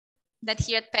that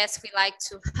here at PES we like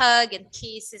to hug and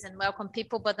kisses and welcome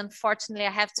people, but unfortunately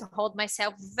I have to hold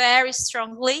myself very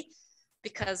strongly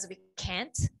because we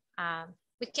can't.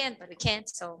 We can, but we can't.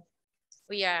 So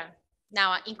we are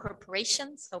now an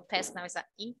incorporation. So PES now is an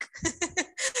Inc.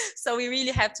 So we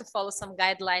really have to follow some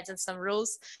guidelines and some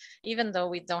rules, even though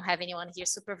we don't have anyone here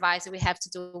supervising. We have to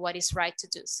do what is right to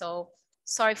do. So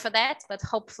sorry for that, but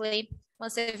hopefully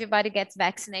once everybody gets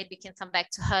vaccinated, we can come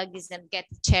back to hugs and get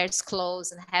the chairs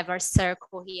closed and have our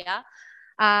circle here.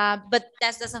 But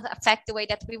that doesn't affect the way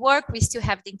that we work. We still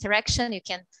have the interaction.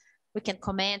 We can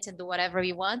comment and do whatever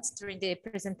we want during the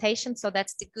presentation. So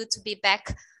that's the good to be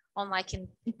back on like in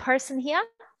person here.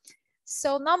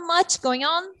 So not much going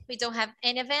on. We don't have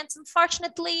any events,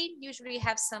 unfortunately. Usually we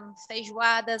have some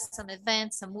feijoadas, some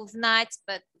events, some move nights,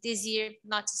 but this year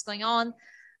not is going on.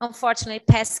 Unfortunately,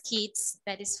 PES Kids,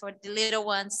 that is for the little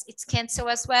ones, it's canceled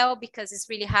as well because it's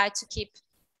really hard to keep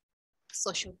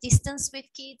social distance with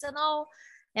kids and all.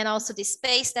 And also the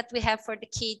space that we have for the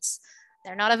kids,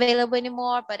 they're not available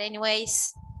anymore. But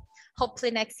anyways,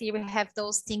 hopefully next year we have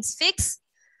those things fixed.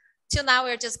 Till now,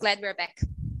 we're just glad we're back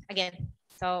again.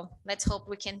 So let's hope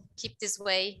we can keep this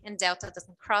way and Delta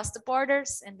doesn't cross the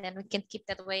borders, and then we can keep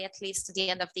that way at least to the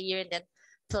end of the year and then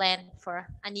plan for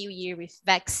a new year with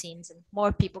vaccines and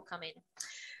more people come in.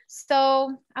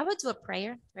 So I will do a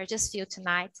prayer. We're just few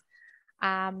tonight.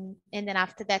 And then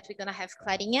after that, we're gonna have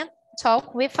Clarinha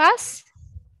talk with us.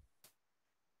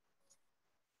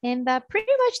 And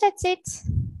pretty much that's it.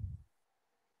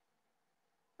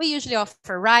 We usually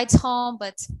offer rides home,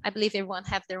 but I believe everyone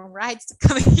have their own rides to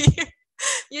come here.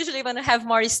 Usually when we have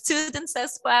more students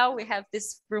as well, we have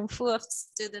this room full of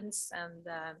students and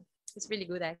it's really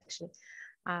good actually.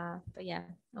 But yeah,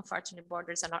 unfortunately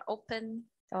borders are not open.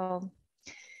 So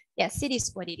yes, it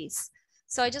is what it is.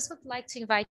 So I just would like to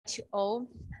invite you all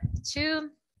to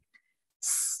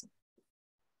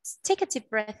take a deep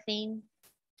breath in,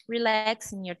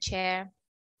 relax in your chair,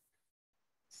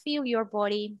 feel your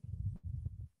body,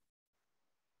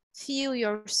 feel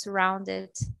you're surrounded,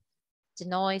 the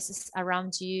noises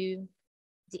around you,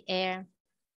 the air,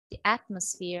 the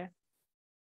atmosphere,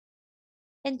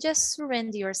 and just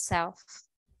surrender yourself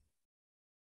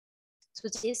to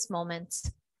this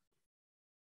moment.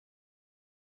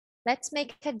 Let's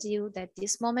make a deal that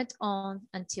this moment on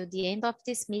until the end of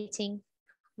this meeting,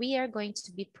 we are going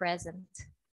to be present.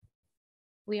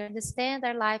 We understand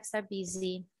our lives are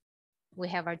busy. We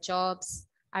have our jobs,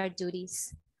 our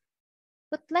duties,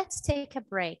 but let's take a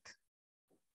break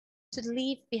to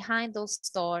leave behind those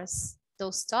doors,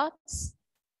 those thoughts,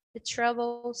 the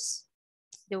troubles,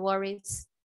 the worries,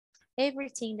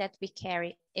 everything that we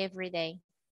carry every day.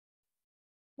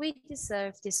 We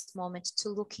deserve this moment to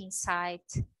look inside,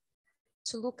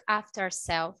 to look after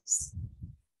ourselves,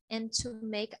 and to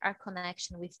make our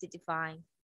connection with the divine,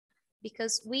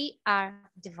 because we are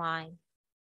divine.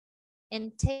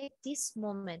 And take this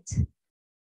moment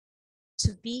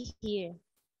to be here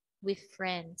with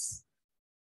friends.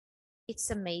 It's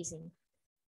amazing.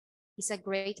 It's a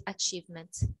great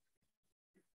achievement,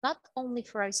 not only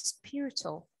for our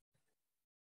spiritual,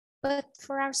 but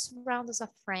for our surroundings of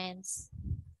friends,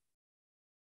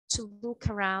 to look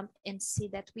around and see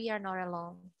that we are not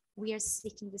alone. We are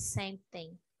seeking the same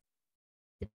thing,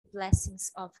 the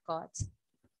blessings of God.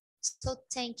 So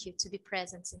thank you to be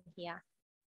present in here.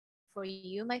 For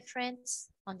you, my friends,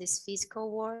 on this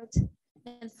physical world,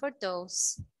 and for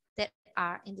those that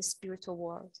are in the spiritual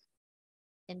world.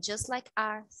 And just like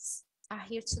us, are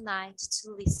here tonight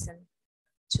to listen,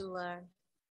 to learn,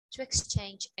 to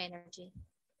exchange energy,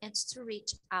 and to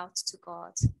reach out to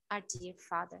God, our dear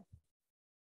Father.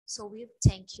 So we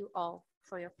thank you all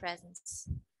for your presence.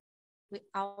 We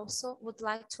also would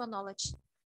like to acknowledge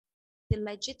the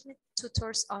legitimate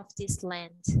tutors of this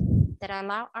land that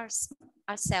allow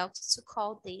ourselves to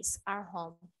call this our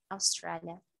home,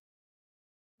 Australia.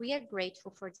 We are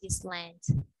grateful for this land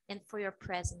and for your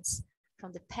presence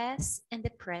from the past and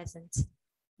the present.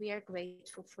 We are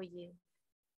grateful for you.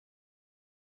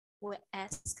 We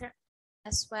ask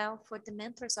as well for the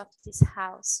mentors of this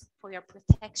house, for your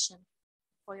protection,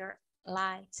 for your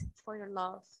light, for your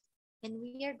love. And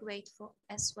we are grateful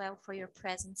as well for your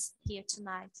presence here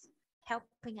tonight,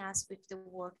 helping us with the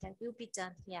work that will be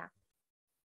done here.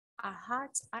 Our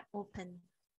hearts are open.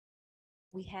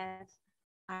 We have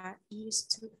our ears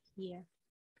to hear.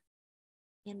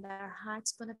 And our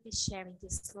hearts going to be sharing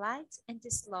this light and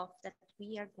this love that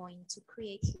we are going to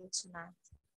create here tonight.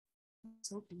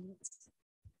 So be it.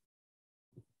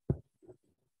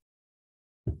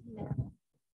 Yeah.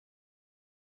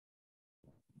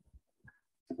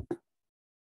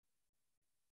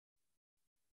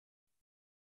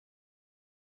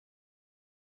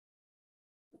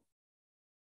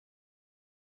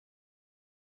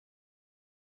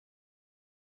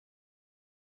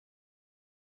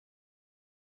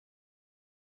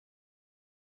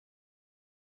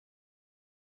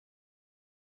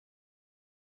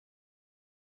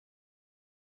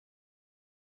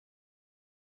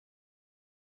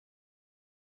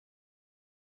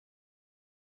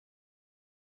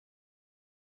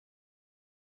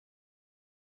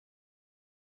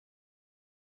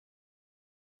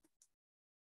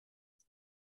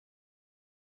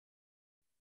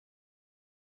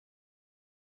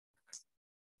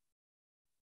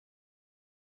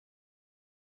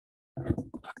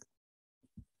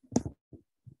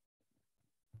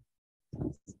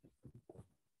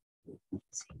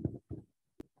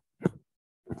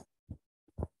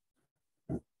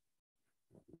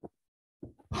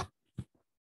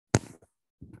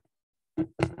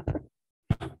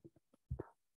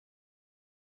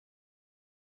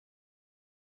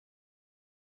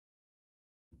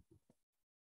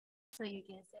 So you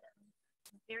guess that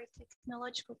I'm a very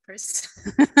technological person.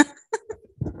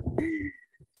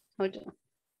 Hold on.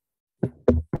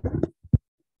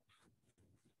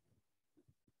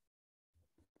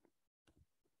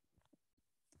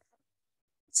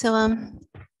 So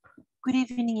good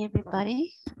evening,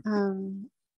 everybody.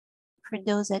 For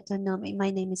those that don't know me,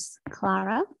 my name is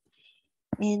Clara,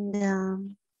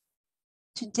 and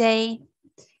today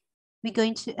we're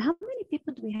going to. How many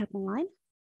people do we have online?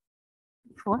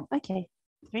 4. Okay,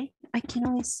 3. I can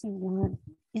only see 1.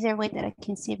 Is there a way that I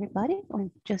can see everybody, or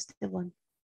just the 1?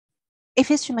 If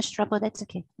it's too much trouble, that's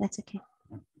okay. That's okay.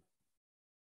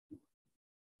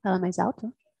 Fala mais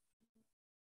alto.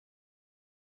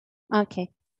 Okay.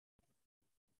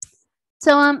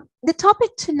 So the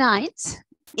topic tonight,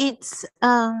 it's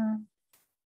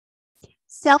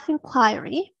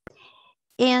self-inquiry,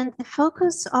 and the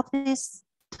focus of this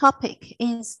topic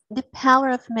is the power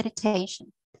of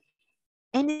meditation.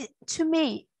 And to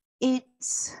me,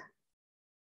 it's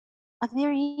a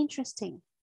very interesting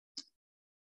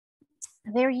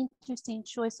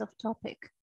choice of topic.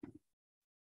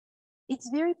 It's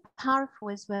very powerful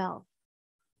as well,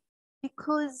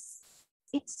 because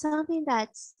it's something that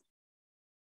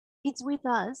it's with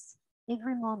us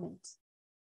every moment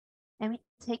and we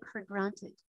take for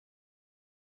granted.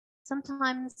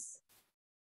 Sometimes,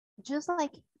 just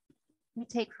like we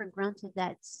take for granted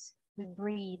that we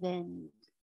breathe, and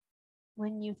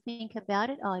when you think about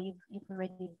it, oh, you've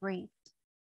already breathed.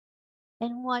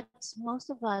 And what most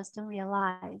of us don't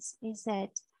realize is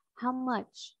that how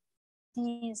much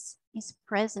this is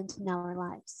present in our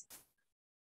lives.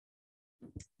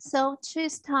 So to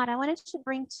start, I wanted to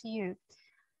bring to you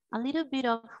a little bit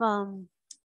of a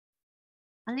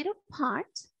little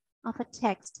part of a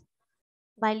text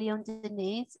by Leon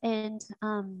Denis. And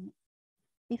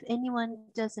if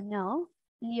anyone doesn't know,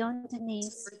 Leon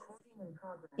Denis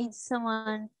is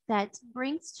someone that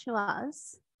brings to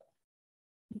us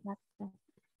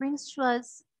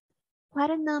quite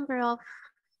a number of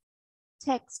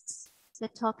texts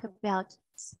that talk about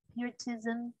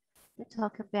spiritism, that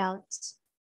talk about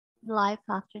life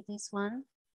after this one,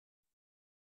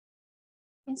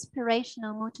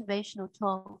 inspirational, motivational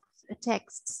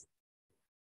texts.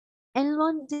 And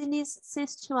Leon Denis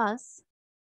says to us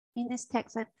in this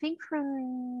text, I think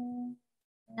from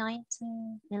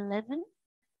 1911,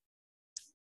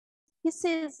 he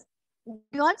says,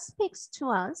 God speaks to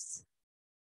us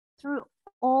through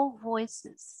all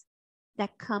voices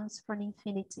that comes from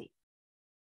infinity.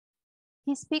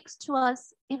 He speaks to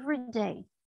us every day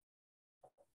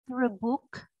through a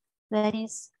book that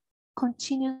is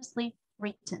continuously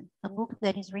written, a book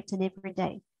that is written every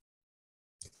day.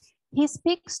 He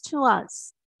speaks to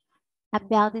us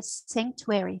about the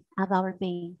sanctuary of our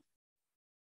being,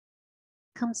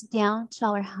 comes down to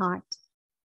our heart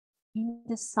in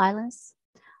the silence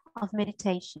of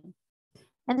meditation.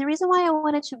 And the reason why I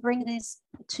wanted to bring this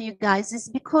to you guys is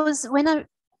because when I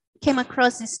came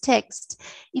across this text,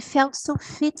 it felt so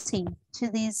fitting to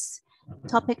this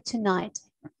topic tonight.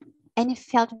 And it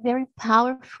felt very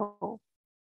powerful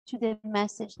to the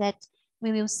message that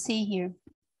we will see here.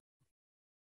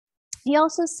 He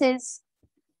also says,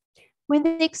 when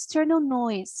the external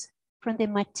noise from the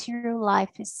material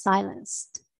life is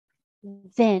silenced,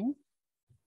 then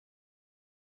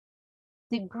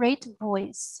the great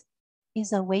voice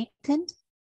is awakened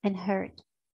and heard.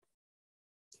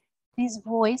 This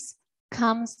voice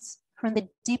comes from the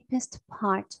deepest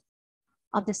part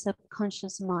of the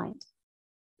subconscious mind.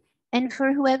 And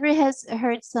for whoever has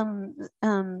heard some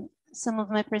of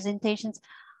my presentations,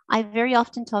 I very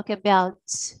often talk about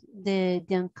the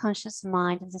unconscious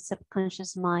mind and the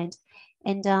subconscious mind.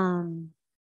 And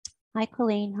hi,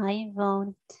 Colleen. Hi,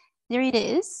 Yvonne. There it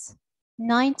is,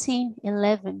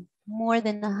 1911, more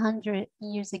than 100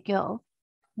 years ago.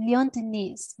 Leon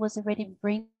Denis was already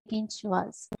bringing to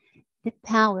us the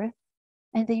power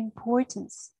and the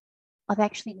importance of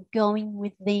actually going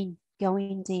within,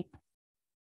 going deep.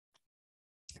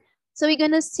 So we're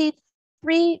going to see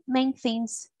 3 main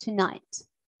things tonight.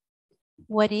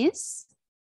 What is?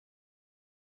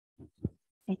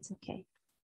 It's okay.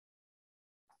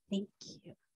 Thank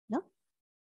you. No?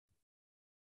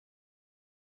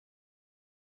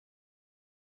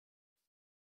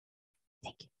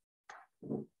 Thank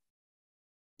you.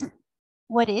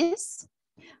 What is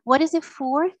it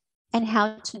for, and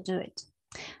how to do it?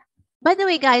 By the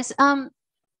way, guys,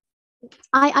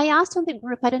 I asked on the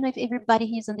group, I don't know if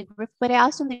everybody is on the group, but I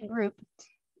asked on the group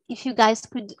if you guys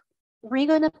could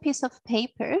bring on a piece of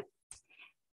paper,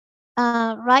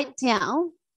 write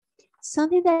down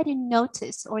something that you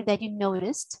noticed or that you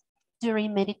noticed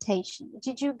during meditation.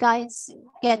 Did you guys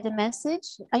get the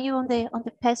message? Are you on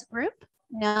the PES group?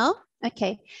 No?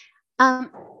 Okay.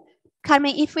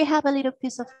 Carmen, if we have a little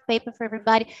piece of paper for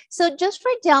everybody. So just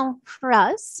write down for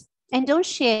us and don't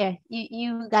share.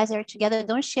 You guys are together,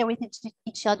 don't share with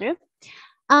each other.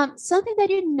 Something that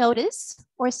you notice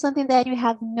or something that you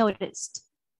have noticed.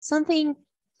 Something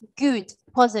good,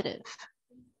 positive.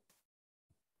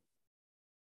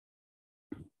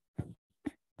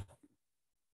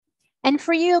 And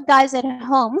for you guys at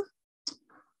home,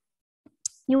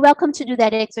 you're welcome to do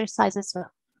that exercise as well.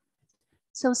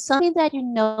 So something that you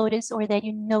notice or that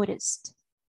you noticed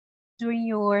during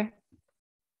your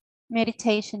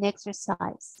meditation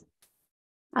exercise.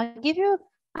 I'll give you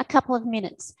a couple of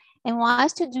minutes. And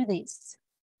whilst you do this,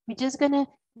 we're just gonna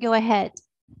go ahead.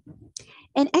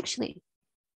 And actually,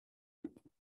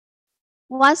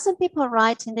 while some people are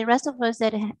writing, the rest of us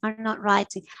that are not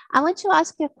writing, I want to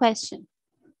ask you a question.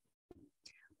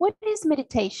 What is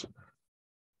meditation?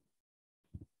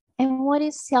 And what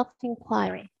is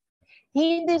self-inquiry?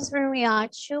 In this room, we are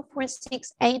 2, 4,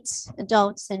 6, 8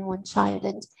 adults and 1 child.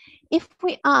 And if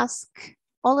we ask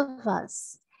all of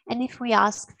us, and if we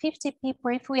ask 50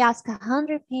 people, if we ask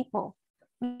 100 people,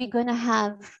 we're going to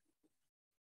have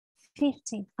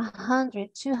 50, 100,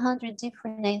 200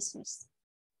 different answers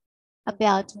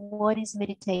about what is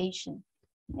meditation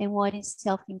and what is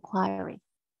self-inquiry.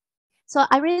 So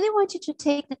I really want you to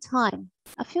take the time,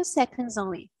 a few seconds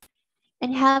only,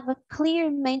 and have a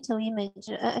clear mental image,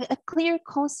 a clear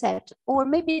concept, or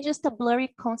maybe just a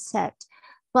blurry concept,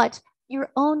 but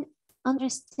your own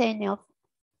understanding of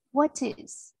what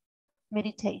is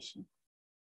meditation.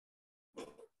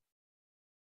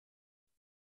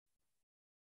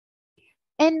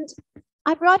 And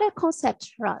I brought a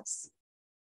concept for us.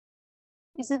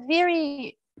 It's a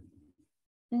very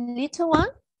little one,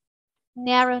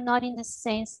 narrow, not in the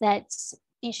sense that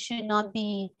it should not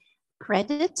be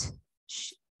credited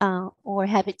or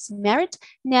have its merit,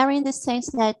 narrow in the sense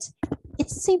that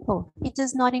it's simple. It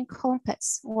does not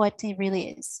encompass what it really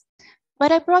is.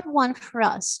 But I brought one for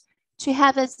us to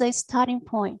have as a starting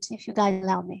point, if you guys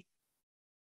allow me.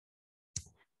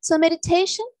 So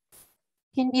meditation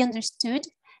can be understood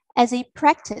as a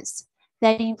practice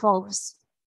that involves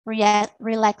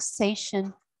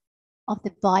relaxation of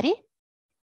the body,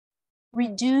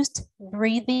 reduced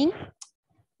breathing,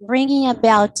 bringing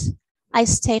about a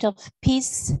state of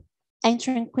peace and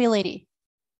tranquility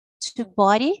to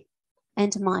body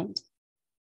and mind.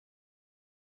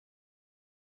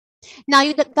 Now,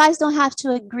 you guys don't have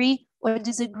to agree or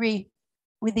disagree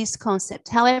with this concept.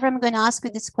 However, I'm going to ask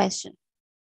you this question.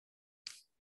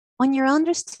 On your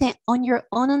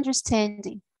own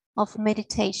understanding of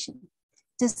meditation,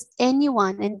 does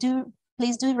anyone, and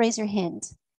please do raise your hand,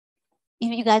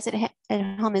 if you guys at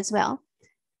home as well,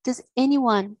 does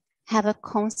anyone have a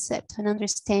concept, an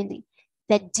understanding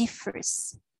that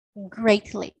differs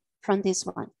greatly from this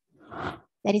one?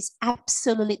 That is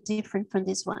absolutely different from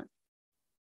this one.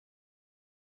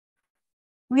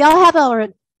 We all have our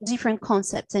different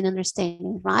concepts and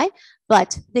understanding, right?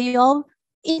 But they all,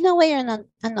 in a way or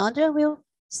another, will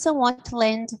somewhat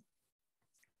land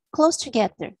close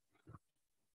together.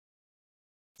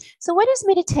 So what is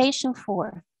meditation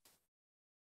for?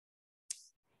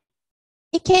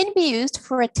 It can be used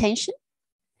for attention.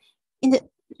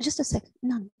 Just a second.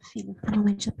 Não, filho, a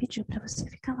mamãe já pediu para você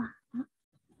ficar lá.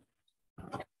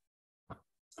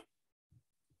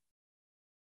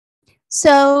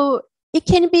 So it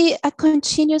can be a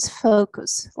continuous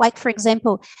focus. Like, for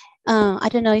example, I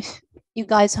don't know if you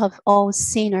guys have all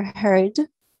seen or heard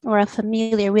or are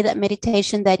familiar with that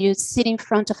meditation that you sit in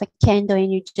front of a candle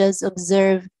and you just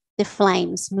observe the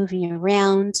flames moving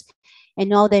around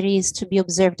and all that is to be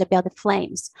observed about the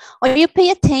flames. Or you pay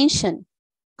attention,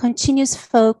 continuous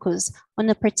focus on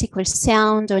a particular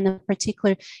sound or on a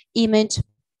particular image.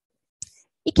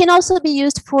 It can also be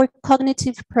used for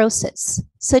cognitive process,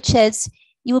 such as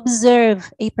you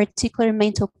observe a particular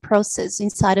mental process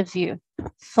inside of you,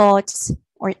 thoughts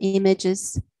or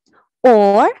images,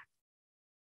 or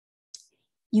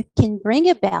you can bring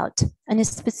about a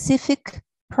specific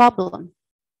problem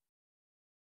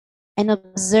and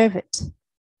observe it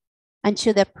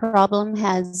until the problem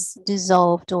has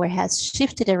dissolved or has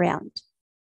shifted around.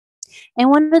 And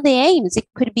one of the aims, it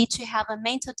could be to have a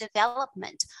mental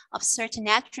development of certain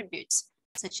attributes,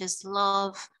 such as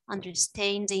love,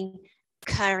 understanding,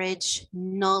 courage,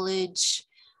 knowledge,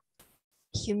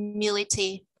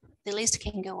 humility. The list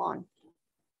can go on.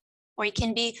 Or it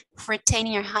can be for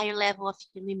attaining a higher level of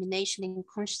illumination and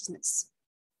consciousness.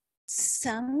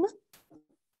 Some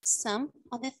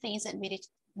of the things that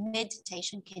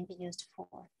meditation can be used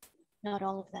for, not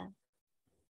all of them.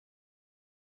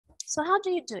 So how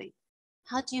do you do it?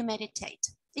 How do you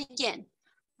meditate? Again,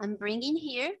 I'm bringing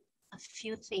here a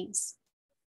few things.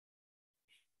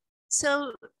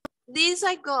 So these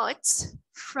I got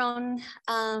from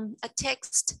a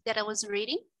text that I was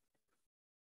reading.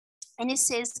 And it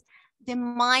says, the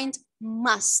mind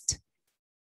must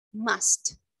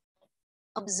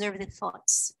observe the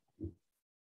thoughts.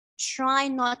 Try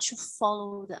not to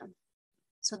follow them.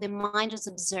 So the mind just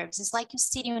observes. It's like you're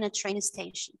sitting on a train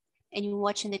station and you're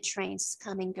watching the trains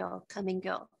come and go, come and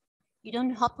go. You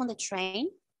don't hop on the train,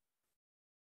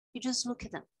 you just look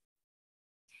at them.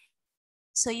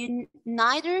 So you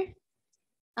neither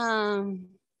follow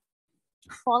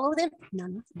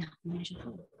them,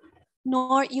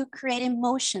 nor you create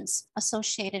emotions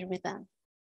associated with them.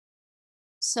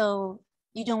 So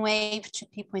you don't wave to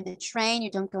people in the train,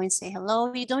 you don't go and say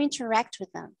hello, you don't interact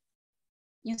with them.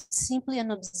 You're simply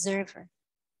an observer.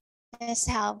 That's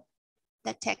how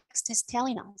that text is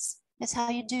telling us. That's how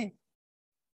you do.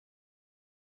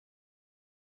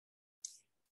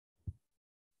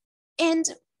 And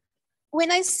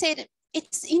when I said,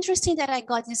 it's interesting that I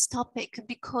got this topic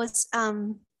because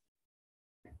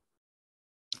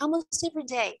almost every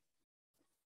day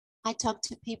I talk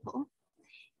to people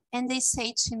and they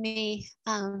say to me,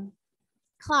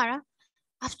 Clara,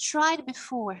 I've tried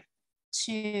before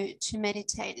to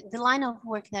meditate. The line of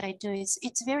work that I do is,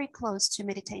 it's very close to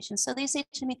meditation. So they say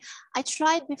to me, I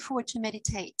tried before to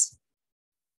meditate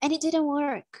and it didn't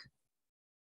work.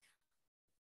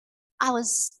 I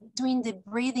was doing the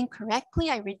breathing correctly.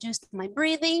 I reduced my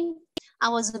breathing. I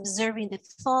was observing the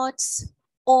thoughts,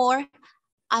 or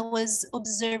I was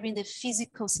observing the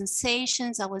physical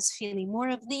sensations. I was feeling more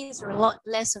of these or a lot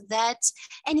less of that,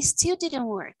 and it still didn't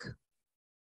work.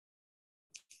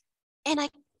 And I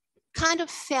kind of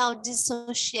felt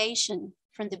dissociation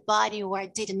from the body, or I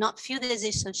did not feel the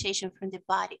dissociation from the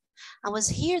body. I was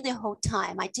here the whole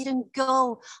time. I didn't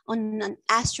go on an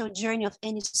astral journey of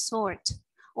any sort,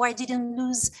 or I didn't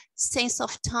lose sense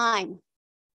of time.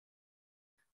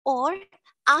 Or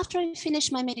after I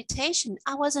finished my meditation,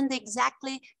 I was in the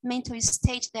exactly mental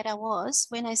state that I was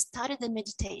when I started the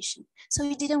meditation. So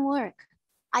it didn't work.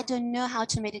 I don't know how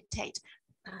to meditate.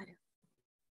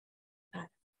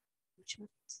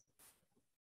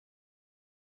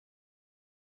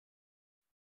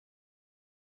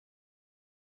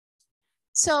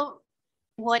 So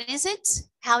what is it?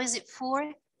 How is it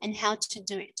for? And how to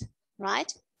do it, right?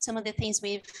 Some of the things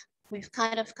we've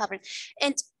kind of covered.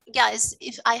 And guys,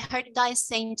 if I heard guys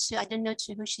saying to, I don't know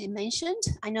to who she mentioned,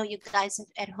 I know you guys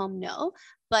at home know,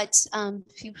 but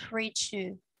feel free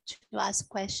to ask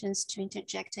questions, to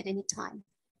interject at any time.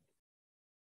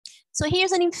 So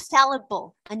here's an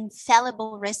infallible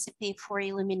recipe for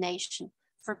illumination,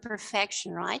 for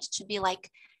perfection, right? To be like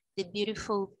the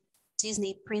beautiful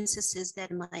Disney princesses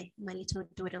that my little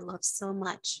daughter loves so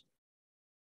much.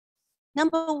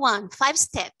 Number one, 5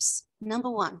 steps. Number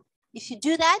one, if you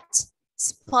do that,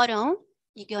 spot on,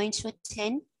 you're going to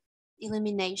attain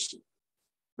illumination.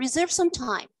 Reserve some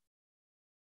time.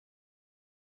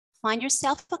 Find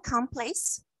yourself a calm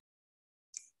place.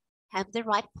 Have the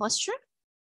right posture.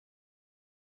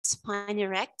 Spine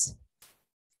erect.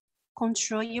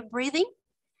 Control your breathing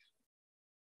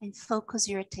and focus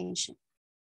your attention.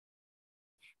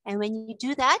 And when you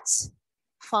do that,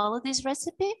 follow this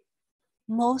recipe.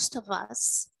 Most of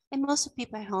us, and most of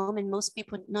people at home, and most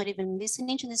people not even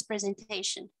listening to this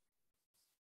presentation,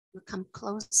 will come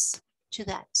close to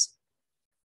that.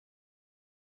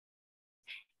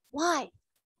 Why?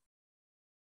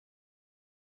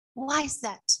 Why is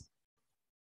that?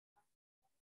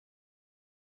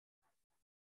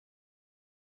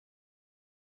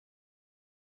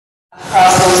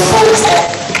 Across those books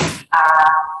that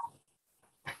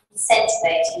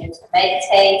incentivate you to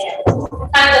meditate and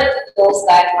kind of those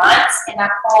guidelines, and I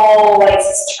always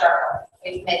struggle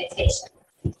with meditation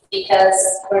because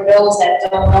for those that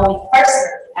don't know me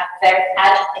personally, I'm a very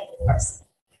agitated person.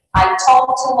 I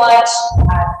talk too much,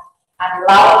 I'm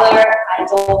louder, I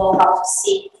don't know how to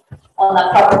sit on a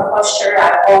proper posture.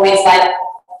 I always like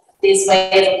this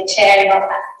way of the chair, you know.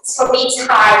 For me, it's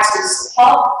hard to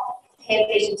stop, pay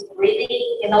attention to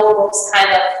breathing, you know, those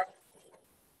kind of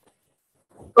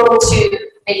go to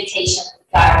meditation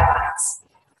guidelines.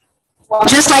 Well,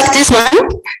 just like this one.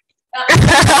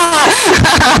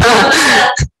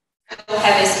 Don't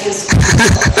have excuse.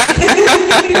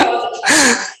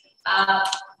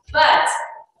 But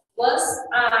once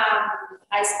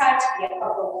I start to be a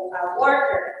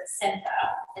worker center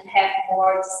and have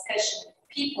more discussion with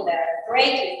people that are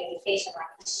great with meditation,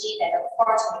 like she, that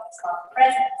unfortunately is not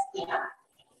present, you know,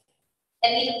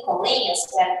 and even Colleen as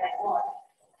well, like more.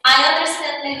 I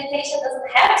understand and meditation doesn't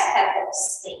have to have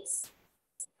those states.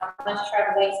 I'm going to try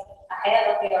to wait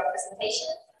ahead of your presentation.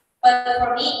 But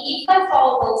for me, if I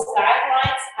follow those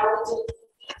guidelines, I will do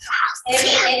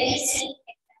anything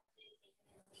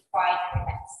required for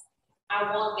that.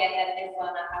 I won't get that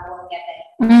nirvana. I won't get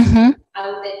that. Mm-hmm. I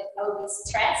will be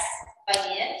stressed by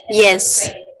the end. Yes.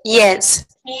 Yes.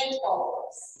 Can't follow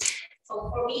this.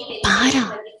 So for me, it's a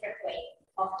different way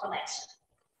of connection.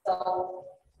 So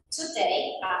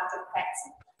today, after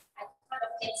practicing, I kind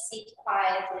of can sit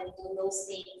quietly and do those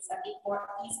things a bit more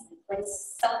easily. But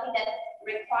it's something that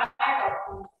required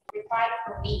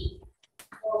for me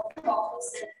more focus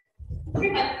and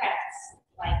pretty much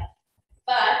practice.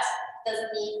 But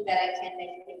doesn't mean that I can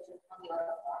meditate on the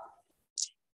other form.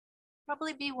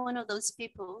 Probably be one of those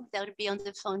people that would be on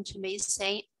the phone to me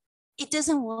saying, it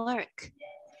doesn't work.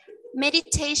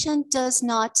 Meditation does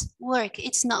not work.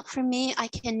 It's not for me. I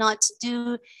cannot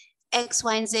do X,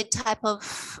 Y, and Z type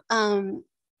of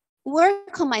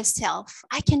work on myself.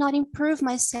 I cannot improve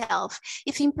myself.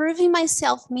 If improving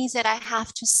myself means that I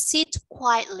have to sit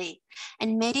quietly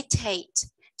and meditate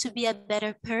to be a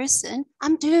better person,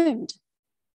 I'm doomed.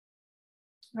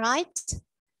 Right?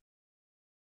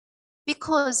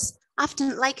 Because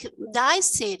after, like Dai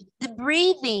said, the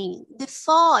breathing, the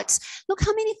thoughts, look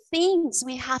how many things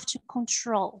we have to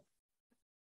control.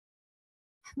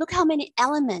 Look how many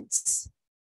elements.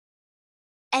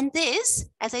 And this,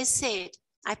 as I said,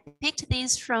 I picked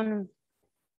these from,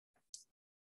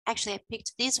 actually I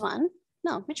picked this one.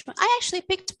 No, which one? I actually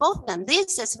picked both of them,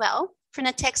 this as well, from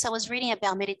the text I was reading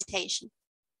about meditation.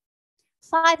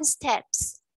 5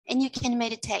 steps, and you can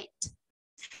meditate.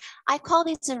 I call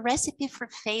this a recipe for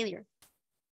failure.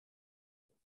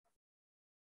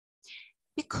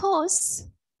 Because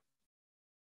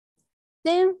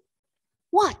then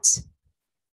what?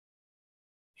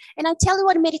 And I tell you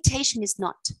what meditation is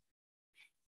not.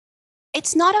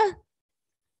 It's not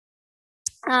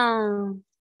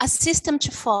a system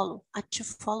to follow,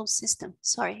 system.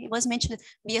 Sorry, it was meant to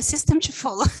be a system to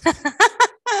follow.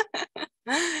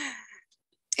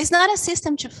 It's not a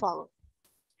system to follow.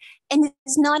 And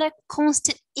it's not a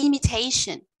constant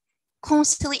imitation,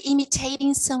 constantly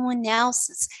imitating someone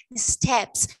else's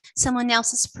steps, someone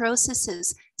else's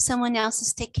processes, someone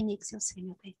else's techniques.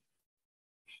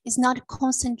 It's not a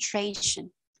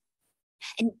concentration.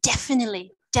 And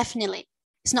definitely,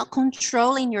 it's not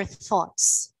controlling your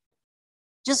thoughts.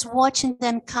 Just watching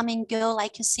them come and go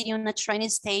like you're sitting on a train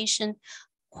station,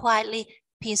 quietly,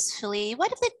 peacefully.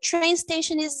 What if the train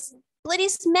station is bloody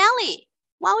smelly?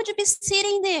 Why would you be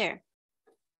sitting there?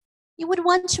 You would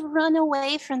want to run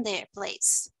away from their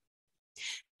place.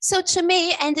 So to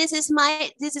me, and this is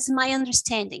my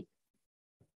understanding,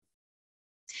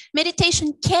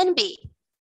 meditation can be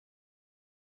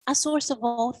a source of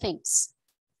all things.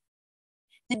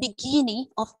 The beginning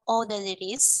of all that it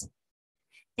is,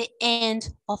 the end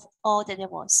of all that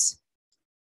it was.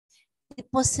 The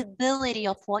possibility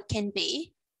of what can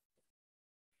be,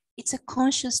 it's a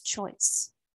conscious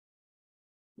choice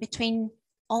between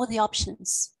all the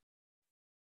options.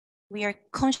 We are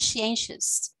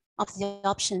conscientious of the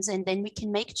options and then we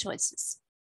can make choices.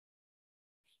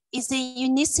 It's the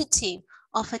unicity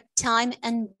of a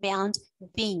time-unbound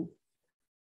being.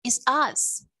 It's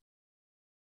us,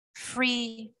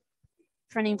 free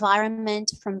from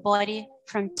environment, from body,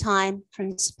 from time,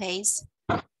 from space.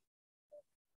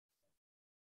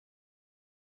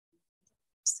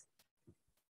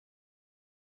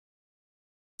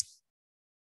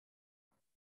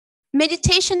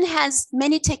 Meditation has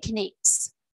many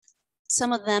techniques,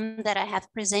 some of them that I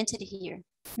have presented here.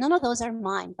 None of those are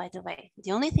mine, by the way.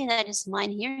 The only thing that is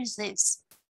mine here is this.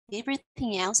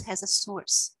 Everything else has a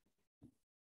source.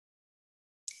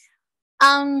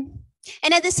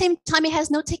 And at the same time, it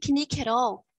has no technique at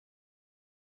all.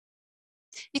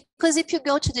 Because if you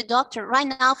go to the doctor right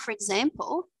now, for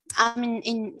example, I'm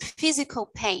in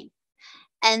physical pain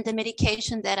and the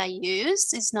medication that I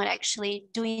use is not actually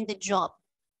doing the job.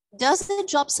 Does the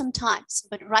job sometimes,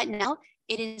 but right now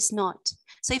it is not.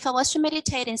 So if I was to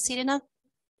meditate and sit in a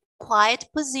quiet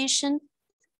position,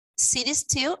 sit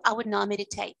still, I would not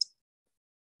meditate.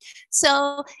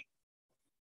 So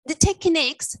the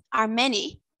techniques are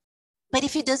many, but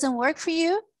if it doesn't work for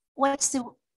you, what's the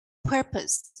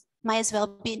purpose? Might as well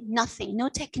be nothing, no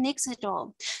techniques at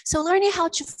all. So learning how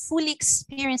to fully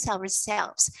experience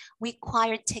ourselves, we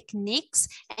acquire techniques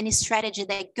and a strategy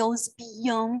that goes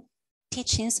beyond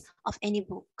teachings of any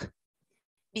book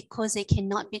because they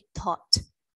cannot be taught,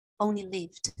 only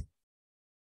lived.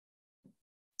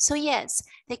 So yes,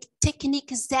 the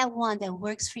technique is that one that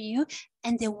works for you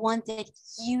and the one that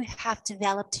you have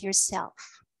developed yourself.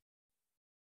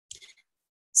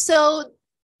 So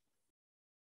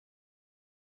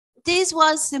this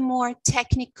was the more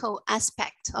technical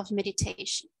aspect of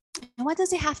meditation. And what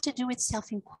does it have to do with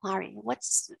self-inquiry?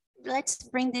 Let's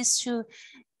bring this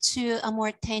to a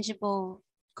more tangible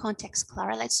context,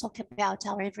 Clara. Let's talk about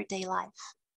our everyday life.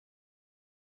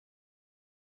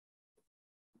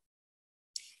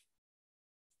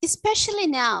 Especially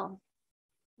now,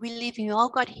 we all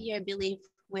got here, I believe,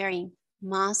 wearing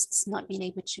masks, not being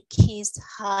able to kiss,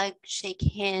 hug, shake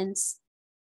hands.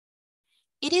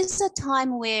 It is a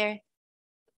time where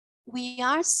we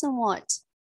are somewhat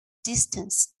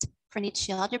distanced from each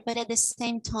other, but at the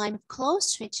same time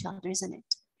close to each other, isn't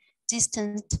it?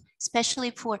 Distant, especially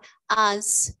for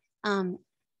us, I don't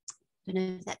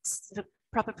know if that's the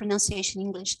proper pronunciation in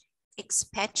English,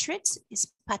 expatriates,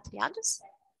 expatriados.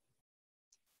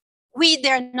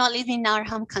 They're not living in our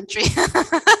home country.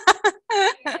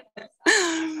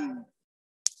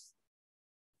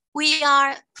 We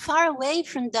are far away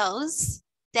from those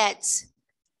that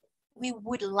we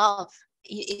would love,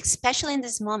 especially in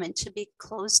this moment, to be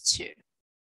close to.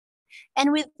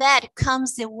 And with that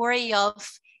comes the worry of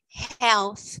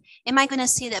health. Am I going to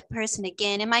see that person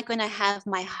again? Am I going to have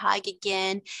my hug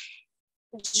again?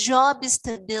 Job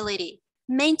stability,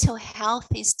 mental health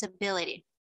stability,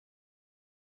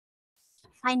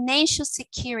 financial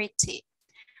security.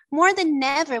 More than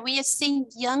ever, we are seeing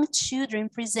young children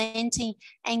presenting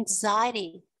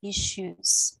anxiety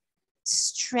issues,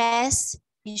 stress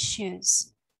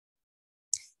issues.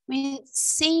 We're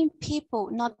seeing people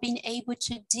not being able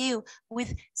to deal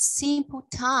with simple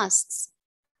tasks,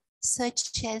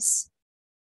 such as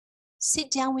sit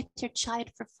down with your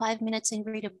child for 5 minutes and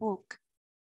read a book.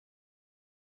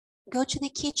 Go to the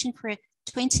kitchen for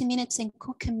 20 minutes and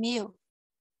cook a meal.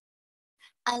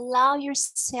 Allow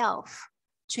yourself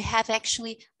to have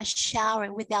actually a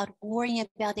shower without worrying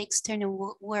about the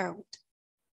external world.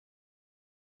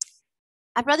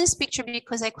 I brought this picture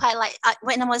because I quite like,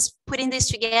 when I was putting this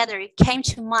together, it came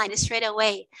to mind straight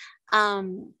away.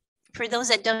 For those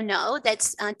that don't know,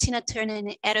 that's Tina Turner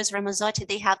and Eros Ramazzotti.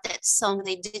 They have that song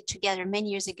they did together many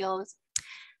years ago,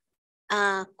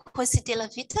 Coisas de la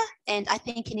Vida, and I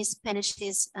think in Spanish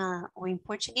is, or in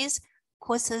Portuguese,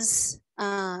 Coisas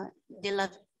de la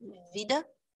Vida.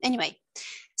 Anyway,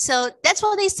 so that's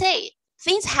what they say.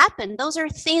 Things happen. Those are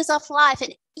things of life.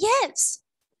 And yes,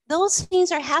 those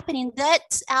things are happening.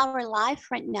 That's our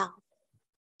life right now.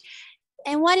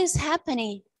 And what is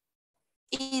happening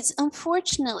is,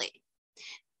 unfortunately,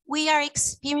 we are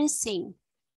experiencing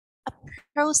a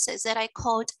process that I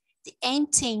called the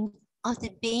emptying of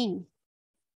the being.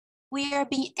 We are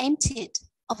being emptied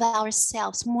of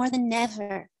ourselves more than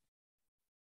ever.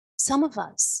 Some of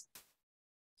us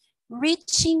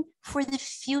reaching for the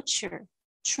future,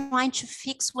 trying to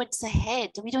fix what's ahead.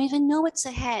 We don't even know what's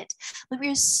ahead, but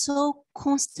we're so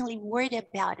constantly worried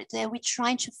about it that we're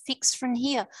trying to fix from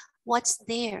here what's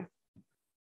there.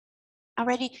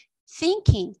 Already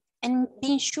thinking and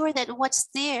being sure that what's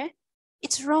there,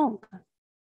 it's wrong.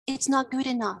 It's not good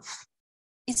enough.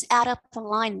 It's out of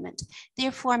alignment.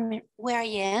 Therefore, where I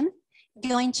am,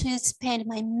 going to spend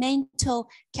my mental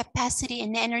capacity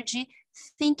and energy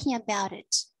thinking about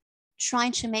it,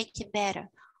 trying to make it better.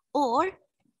 Or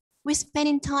we're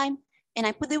spending time, and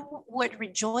I put the word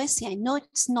rejoicing. I know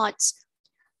it's not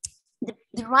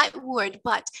the right word,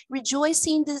 but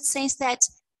rejoicing in the sense that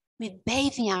we're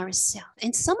bathing ourselves.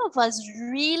 And some of us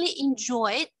really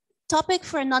enjoy, topic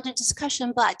for another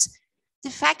discussion, but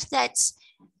the fact that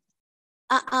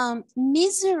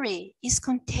misery is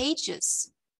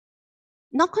contagious.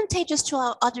 Not contagious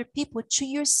to other people, to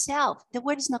yourself. The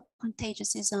word is not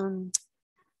contagious, is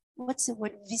what's the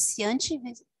word? Viciante?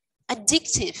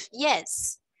 Addictive,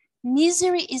 yes.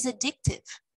 Misery is addictive.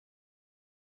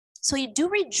 So you do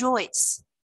rejoice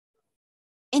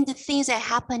in the things that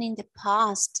happened in the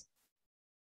past,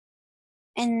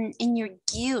 and in your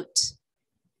guilt,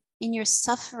 in your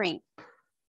suffering.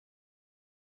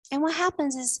 And what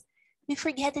happens is we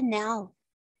forget the now.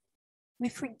 We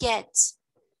forget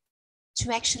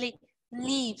to actually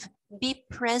live, be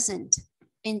present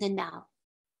in the now.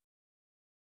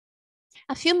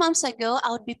 A few months ago,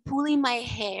 I would be pulling my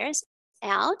hairs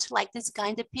out like this guy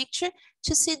in the picture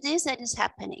to see this that is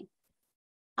happening.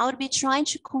 I would be trying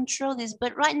to control this,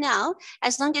 but right now,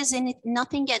 as long as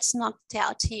nothing gets knocked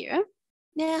out here,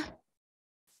 yeah,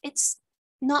 it's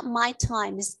not my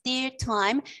time, it's their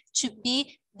time to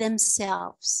be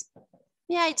themselves.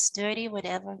 Yeah, it's dirty,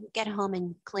 whatever. Get home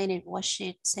and clean it, wash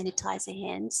it, sanitize the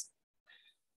hands.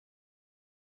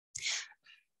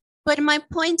 But my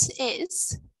point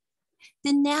is,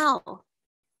 the now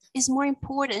is more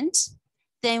important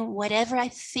then whatever I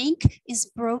think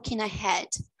is broken ahead,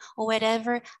 or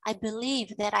whatever I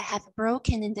believe that I have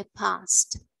broken in the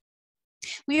past.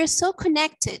 We are so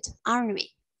connected, aren't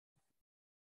we?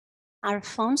 Our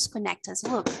phones connect us.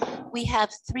 Look, we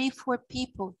have 3-4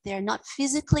 people. They're not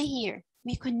physically here.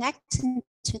 We connect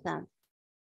to them.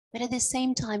 But at the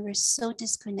same time, we're so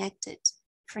disconnected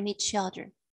from each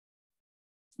other.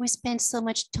 We spend so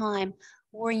much time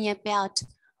worrying about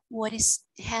what is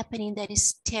happening that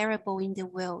is terrible in the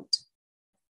world.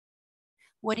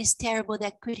 What is terrible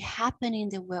that could happen in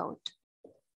the world.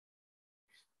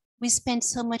 We spend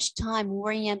so much time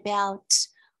worrying about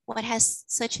what has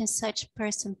such and such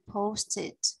person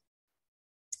posted.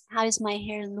 How is my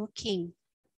hair looking?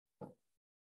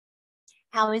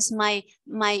 How is my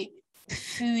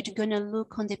food gonna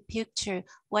look on the picture?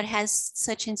 What has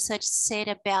such and such said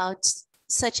about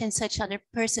such and such other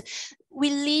person? We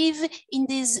live in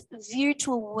this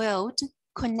virtual world,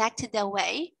 connected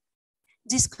away,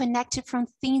 disconnected from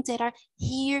things that are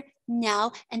here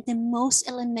now, and the most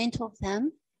elemental of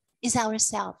them is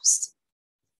ourselves.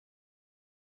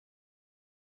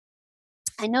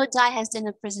 I know Dai has done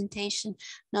a presentation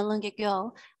not long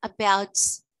ago about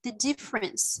the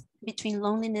difference between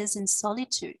loneliness and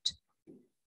solitude.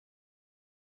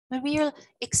 When we are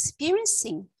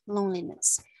experiencing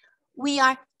loneliness, we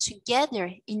are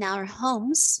together in our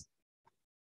homes,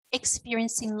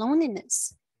 experiencing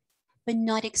loneliness, but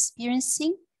not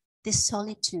experiencing the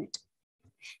solitude.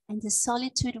 And the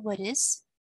solitude, what is?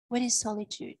 What is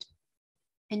solitude?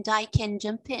 And I can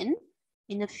jump in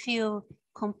a few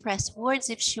compressed words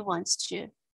if she wants to.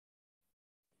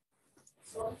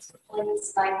 So when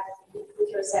it's like with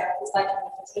yourself, it's like a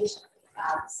meditation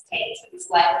state. It's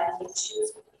like when you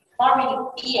choose not really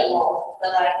be alone,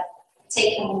 but like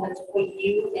take a moment for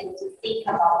you and to think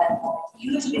about that moment.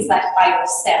 Usually it's like by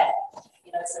yourself.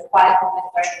 You know, it's a quiet moment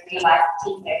where you realize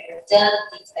things that you're done,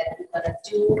 things that you're gonna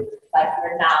do, like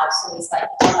you're now. So it's like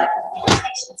more like a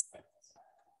meditation state.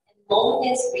 And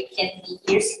loneliness, we can be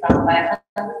here surrounded by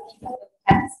other people, but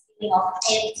we have this feeling of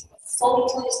empty.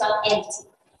 Solitude is not empty.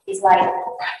 It's like,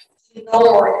 you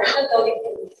know, or even though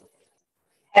you're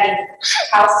having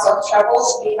houses of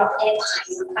troubles, you're not empty.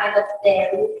 You're kind of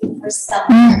there looking for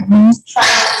something, trying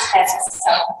to test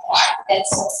self-care.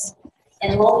 That's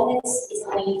and loneliness is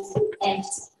when you feel empty,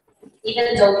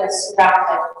 even though you're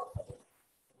surrounded.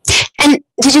 And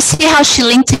did you see how she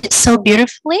linked it so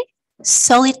beautifully?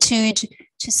 Solitude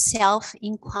to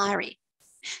self-inquiry.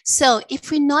 So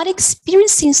if we're not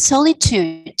experiencing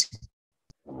solitude,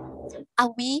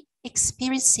 are we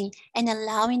experiencing and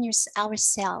allowing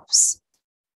ourselves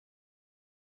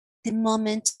the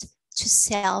moment to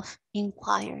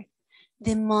self-inquire,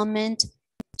 the moment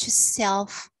to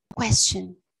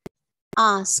self-question,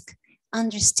 ask,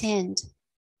 understand?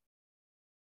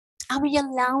 Are we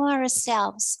allowing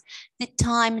ourselves the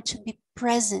time to be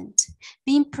present,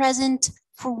 being present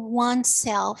for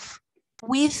oneself,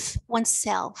 with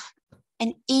oneself,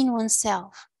 and in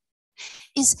oneself,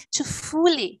 is to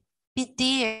fully be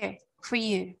there for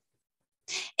you.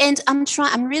 And I'm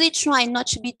really trying not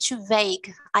to be too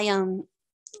vague.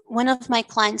 One of my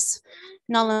clients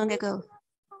not long ago.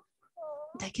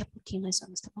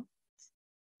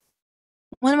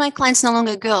 One of my clients not long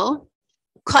ago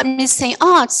caught me saying,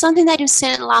 "Oh, it's something that you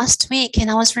said last week,"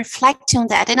 and I was reflecting on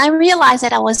that, and I realized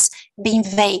that I was being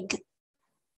vague.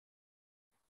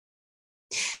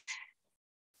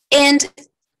 And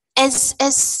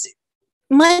as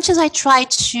much as I try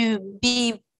to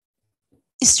be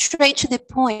straight to the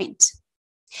point,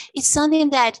 it's something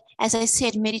that, as I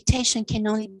said, meditation can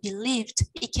only be lived,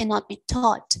 it cannot be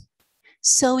taught.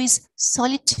 So is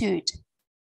solitude.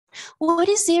 What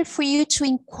is there for you to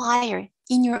inquire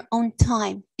in your own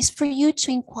time? Is for you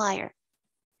to inquire.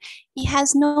 It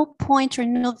has no point or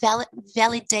no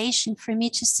validation for me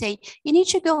to say, you need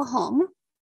to go home.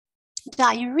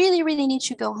 That you really, really need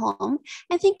to go home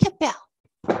and think about,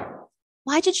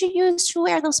 why did you used to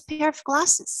wear those pair of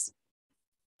glasses?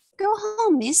 Go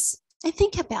home, miss, and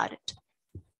think about it.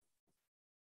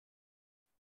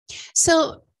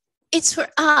 So it's for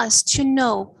us to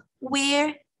know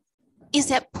where is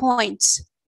that point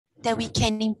that we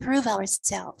can improve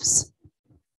ourselves.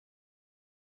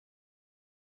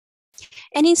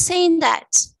 And in saying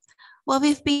that, what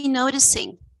we've been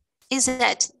noticing is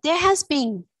that there has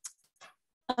been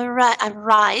a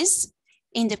rise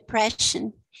in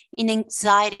depression, in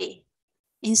anxiety,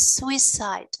 in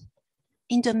suicide,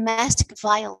 in domestic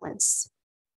violence,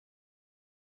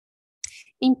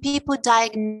 in people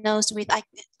diagnosed with, I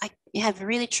have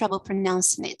really trouble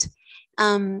pronouncing it,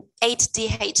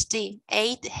 ADHD,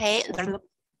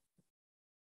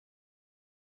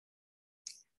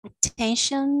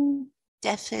 attention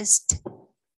deficit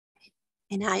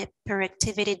and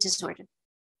hyperactivity disorder.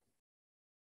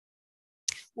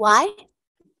 Why?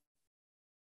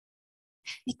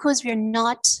 Because we're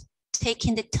not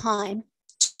taking the time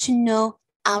to know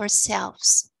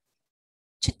ourselves,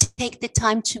 to take the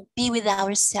time to be with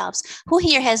ourselves. Who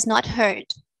here has not heard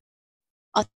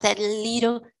of that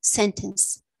little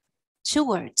sentence? 2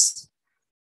 words.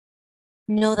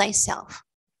 Know thyself.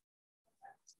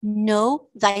 Know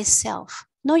thyself.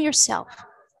 Know yourself.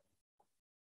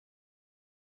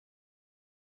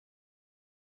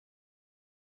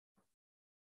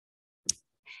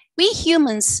 We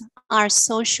humans are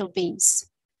social beings.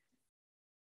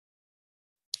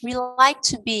 We like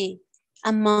to be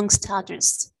amongst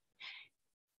others.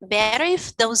 Better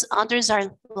if those others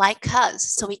are like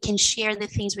us, so we can share the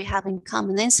things we have in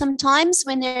common. Then sometimes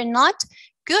when they're not,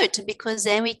 good, because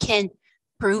then we can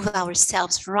prove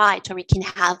ourselves right, or we can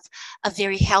have a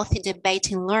very healthy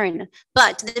debate and learn.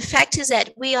 But the fact is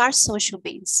that we are social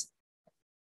beings.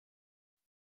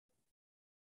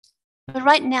 But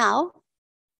right now,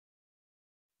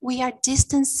 we are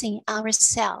distancing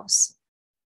ourselves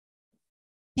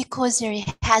because there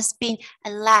has been a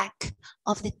lack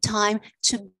of the time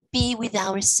to be with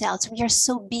ourselves. We are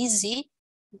so busy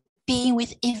being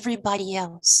with everybody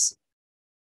else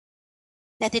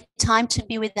that the time to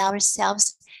be with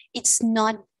ourselves, it's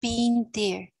not being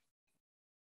there.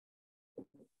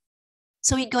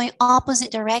 So we're going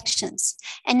opposite directions.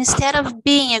 And instead of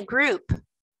being a group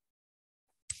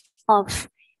of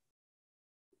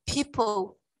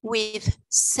people with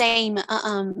same,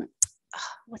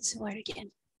 what's the word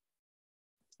again?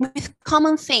 With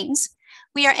common things,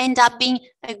 we end up being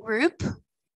a group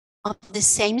of the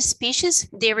same species.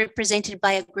 They're represented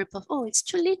by a group of, oh, it's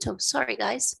too little. Sorry,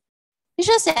 guys. It's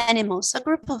just animals,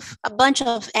 a bunch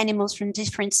of animals from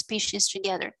different species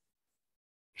together.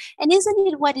 And isn't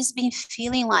it what it's been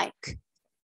feeling like?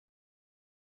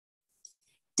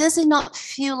 Does it not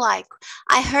feel like?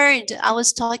 I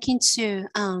was talking to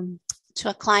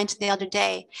a client the other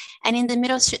day, and in the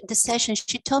middle of the session,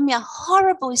 she told me a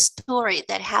horrible story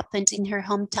that happened in her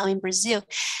hometown in Brazil.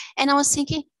 And I was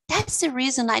thinking, that's the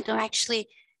reason I don't actually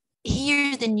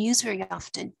hear the news very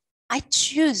often. I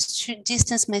choose to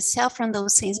distance myself from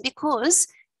those things because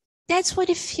that's what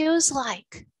it feels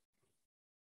like.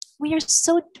 We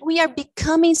are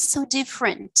becoming so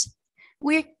different.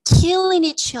 We're killing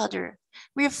each other.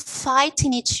 We're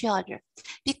fighting each other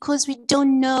because we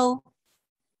don't know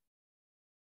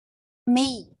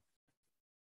me.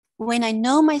 When I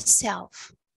know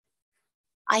myself,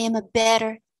 I am a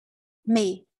better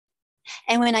me.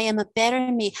 And when I am a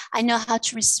better me, I know how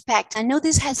to respect. I know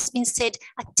this has been said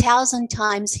 1,000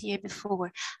 times here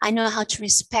before. I know how to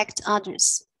respect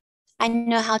others. I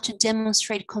know how to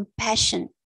demonstrate compassion.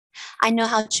 I know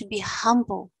how to be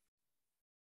humble.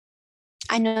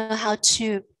 I know how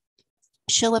to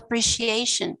show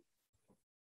appreciation.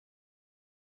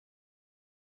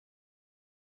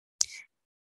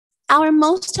 Our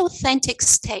most authentic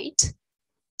state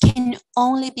can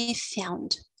only be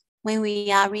found when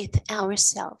we are with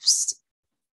ourselves,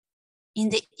 in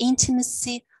the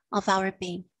intimacy of our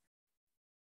being.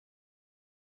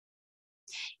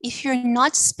 If you're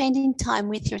not spending time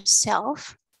with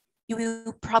yourself, you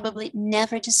will probably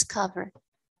never discover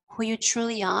who you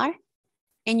truly are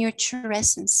and your true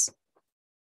essence.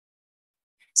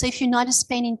 So if you're not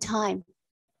spending time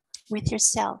with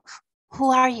yourself,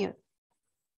 who are you?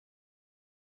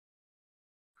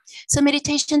 So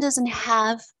meditation doesn't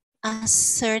have a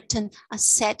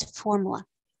set formula.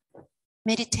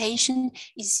 Meditation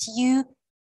is you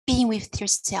being with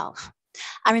yourself.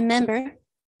 I remember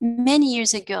many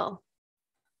years ago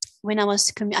when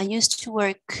I used to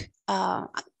work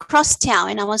across town,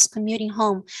 and I was commuting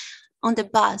home on the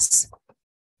bus,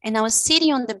 and I was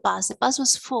sitting on the bus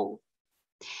was full,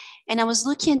 and I was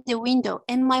looking at the window,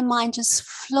 and my mind just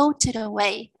floated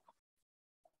away.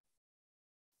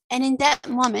 And in that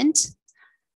moment,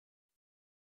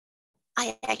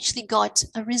 I actually got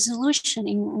a resolution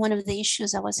in one of the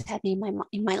issues I was having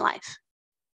in my life.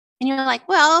 And you're like,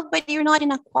 well, but you're not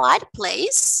in a quiet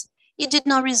place. You did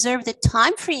not reserve the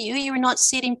time for you. You were not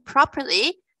sitting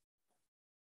properly.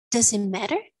 Does it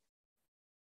matter?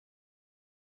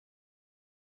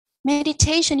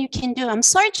 Meditation you can do. I'm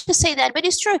sorry to say that, but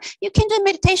it's true. You can do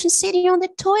meditation sitting on the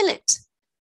toilet.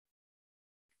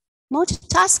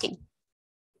 Multitasking.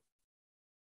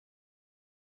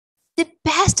 The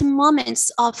best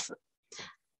moments of,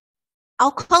 I'll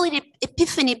call it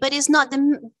epiphany, but it's not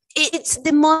it's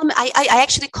the moment, I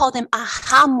actually call them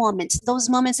aha moments, those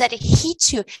moments that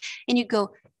hit you and you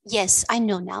go, yes, I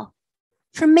know now.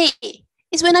 For me,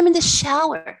 It's when I'm in the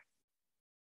shower,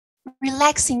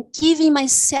 relaxing, giving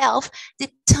myself the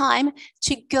time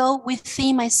to go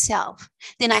within myself.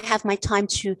 Then I have my time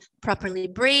to properly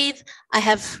breathe. I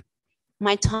have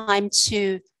my time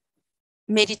to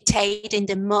meditate in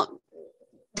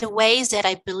the ways that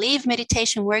I believe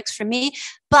meditation works for me.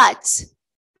 But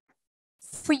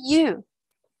for you,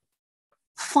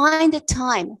 find the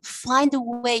time, find the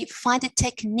way, find the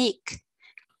technique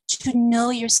to know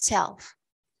yourself,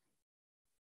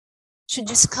 to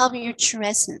discover your true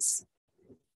essence.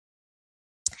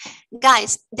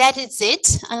 Guys, that is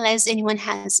it, unless anyone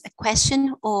has a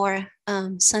question or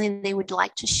something they would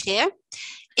like to share.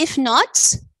 If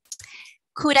not,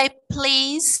 could I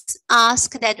please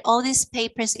ask that all these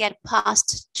papers get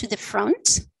passed to the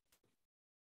front?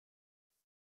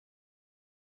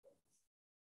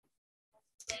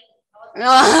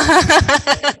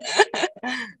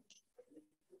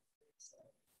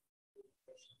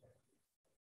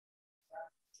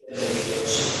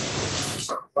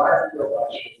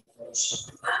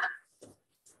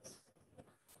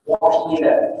 Walking in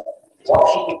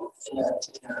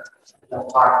a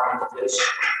park meditation.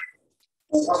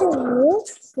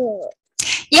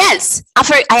 Yes,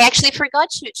 I actually forgot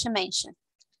to mention.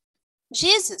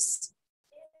 Jesus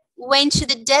went to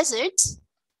the desert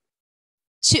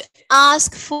to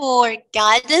ask for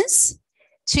guidance,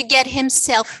 to get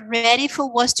himself ready for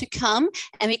what's to come.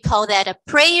 And we call that a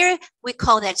prayer. We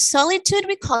call that solitude.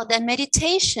 We call that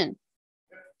meditation.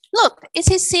 Look, is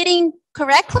he sitting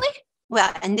correctly?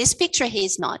 Well, in this picture, he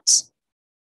is not.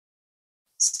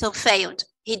 So failed.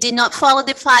 He did not follow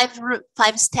the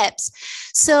five steps.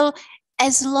 So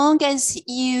as long as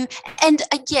you, and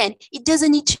again, it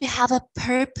doesn't need to have a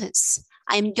purpose.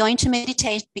 I'm going to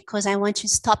meditate because I want to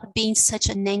stop being such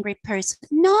an angry person.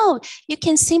 No, you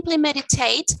can simply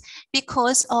meditate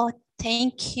because, oh,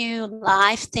 thank you,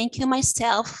 life. Thank you,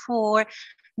 myself, for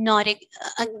not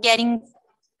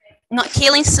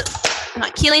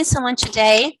killing someone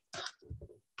today.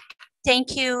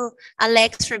 Thank you,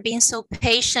 Alex, for being so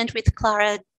patient with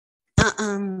Clara,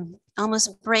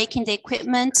 almost breaking the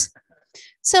equipment.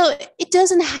 So it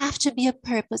doesn't have to be a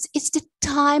purpose. It's the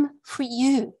time for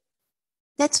you.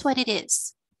 That's what it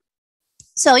is.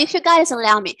 So if you guys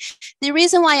allow me, the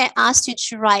reason why I asked you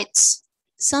to write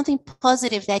something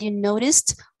positive that you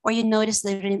noticed or you noticed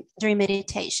during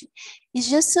meditation is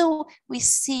just so we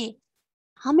see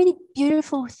how many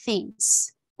beautiful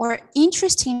things or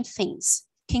interesting things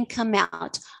can come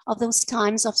out of those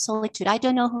times of solitude. I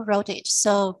don't know who wrote it,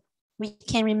 so we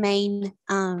can remain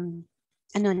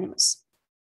anonymous.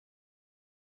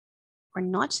 Or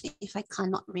not, if I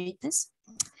cannot read this.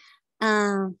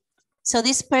 So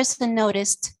this person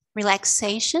noticed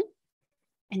relaxation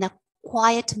and a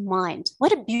quiet mind.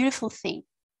 What a beautiful thing,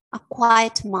 a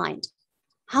quiet mind.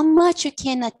 How much you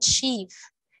can achieve.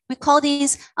 We call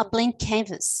these a blank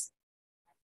canvas.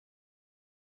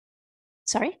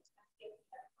 Sorry?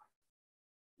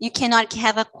 You cannot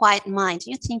have a quiet mind.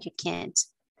 You think you can't.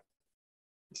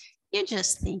 You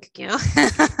just think, girl.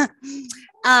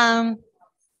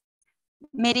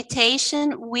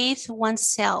 Meditation with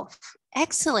oneself.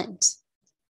 Excellent.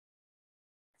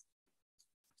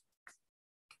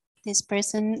 This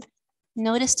person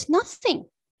noticed nothing.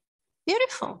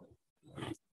 Beautiful.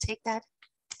 Take that.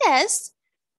 Yes.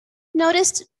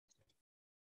 Noticed.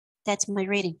 That's my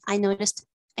reading. I noticed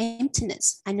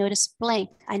emptiness. I noticed blank.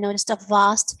 I noticed a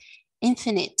vast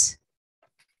infinite.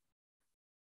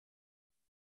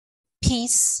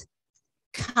 Peace,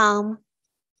 calm,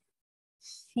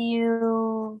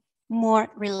 feel more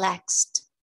relaxed.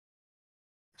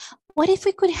 What if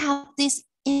we could have this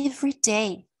every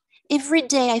day? Every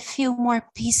day I feel more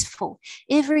peaceful.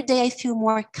 Every day I feel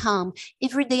more calm.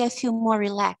 Every day I feel more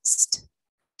relaxed.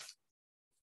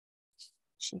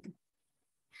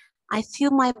 I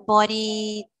feel my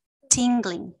body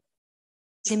tingling,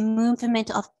 the movement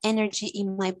of energy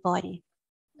in my body.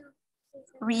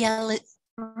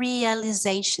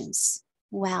 Realizations.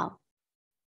 Wow.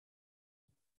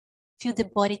 Feel the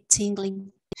body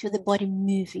tingling, feel the body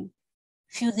moving,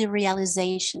 feel the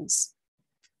realizations.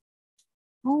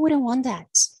 Who wouldn't want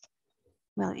that?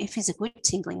 Well, if it's a good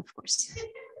tingling, of course.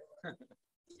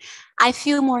 I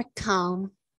feel more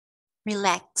calm,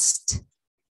 relaxed.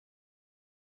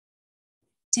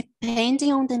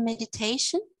 Depending on the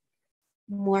meditation,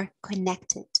 more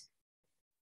connected.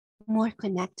 More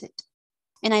connected.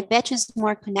 And I bet you it's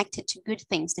more connected to good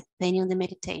things depending on the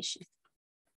meditation.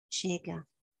 Chega.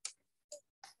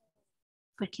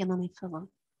 Porque a mamãe falou.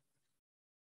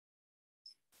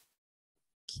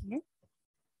 Okay.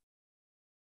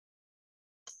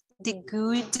 The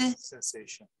good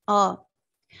sensation. Oh,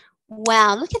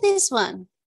 Wow, look at this one.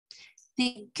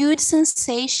 The good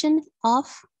sensation of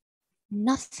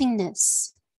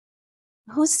nothingness.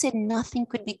 Who said nothing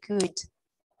could be good?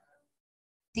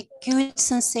 The good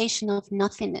sensation of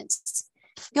nothingness.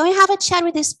 Go and have a chat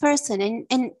with this person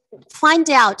and find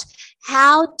out,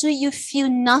 how do you feel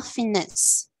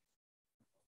nothingness?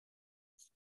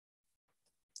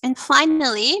 And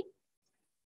finally,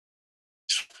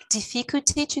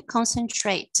 difficulty to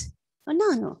concentrate. Oh,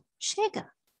 no, chega.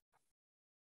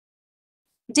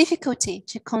 Difficulty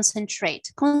to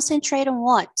concentrate. Concentrate on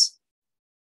what?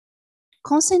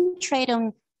 Concentrate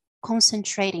on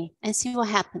concentrating and see what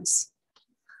happens.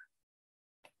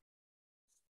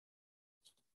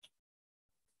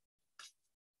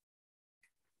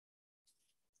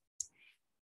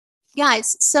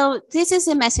 Guys, so this is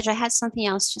a message. I had something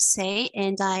else to say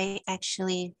and I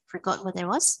actually forgot what it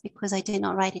was because I did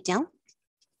not write it down.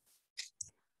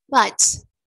 But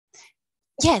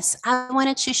yes, I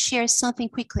wanted to share something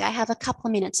quickly. I have a couple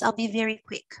of minutes. I'll be very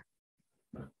quick.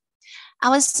 I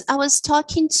was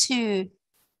talking to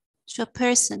a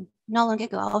person not long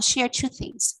ago. I'll share two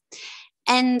things.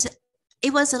 And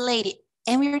it was a lady.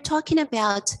 And we were talking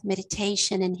about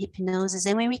meditation and hypnosis.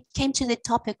 And when we came to the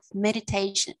topic of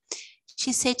meditation,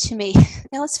 she said to me,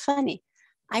 that was funny.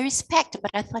 I respect it,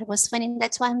 but I thought it was funny. And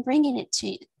that's why I'm bringing it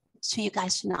to you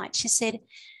guys tonight. She said,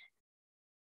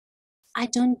 I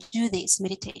don't do this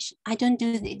meditation. I don't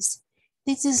do this.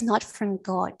 This is not from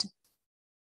God.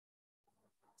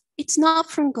 It's not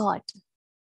from God.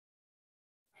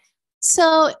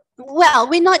 So, well,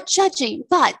 we're not judging,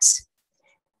 but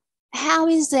how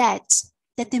is that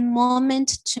the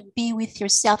moment to be with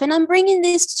yourself? And I'm bringing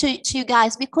this to you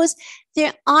guys because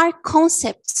there are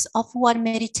concepts of what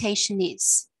meditation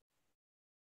is.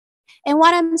 And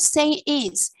what I'm saying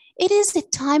is, it is the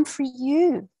time for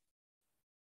you.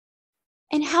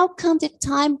 And how come the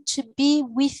time to be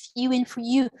with you and for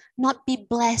you not be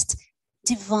blessed,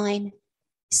 divine,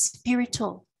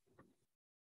 spiritual?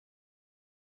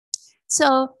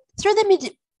 So through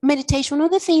the meditation, one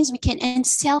of the things we can, and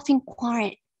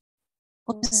self-inquiry,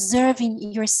 observing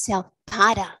yourself.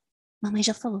 Para. Mamãe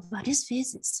já falou várias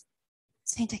vezes.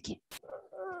 Senta aqui.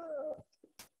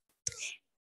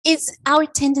 It's our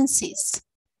tendencies.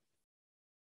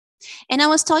 And I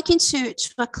was talking to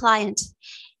a client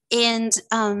and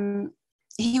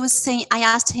he was saying, I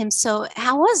asked him, so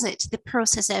how was it, the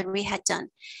process that we had done?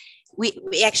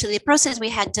 We actually, the process we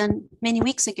had done many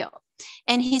weeks ago.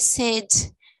 And he said,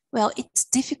 well, it's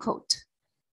difficult.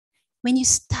 When you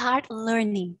start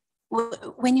learning,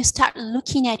 when you start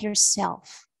looking at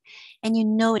yourself and you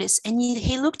notice, and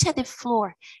he looked at the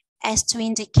floor as to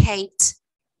indicate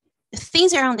the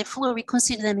things around the floor, we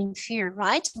consider them inferior,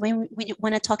 right? When we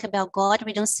want to talk about God,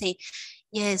 we don't say,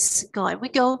 yes, God. We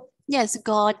go, yes,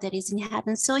 God that is in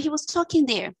heaven. So he was talking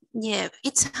there. Yeah,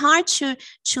 it's hard to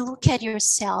look at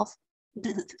yourself,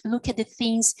 look at the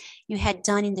things you had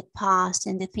done in the past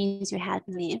and the things you had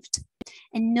lived,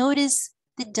 and notice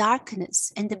the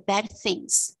darkness and the bad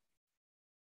things.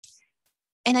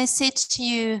 And I said to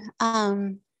you,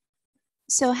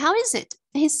 so how is it?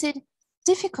 He said,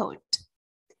 difficult.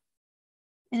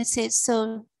 And I said,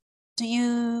 so do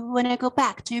you want to go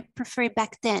back? Do you prefer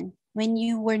back then when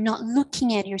you were not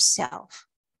looking at yourself,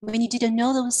 when you didn't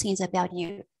know those things about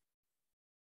you?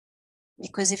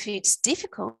 Because if it's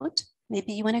difficult,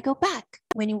 maybe you want to go back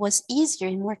when it was easier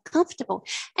and more comfortable.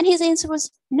 And his answer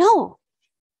was, no,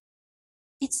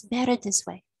 it's better this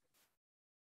way.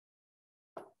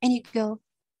 And you go,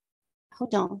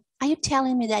 hold on, are you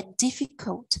telling me that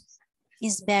difficult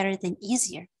is better than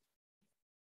easier?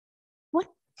 What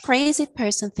crazy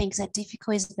person thinks that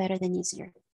difficult is better than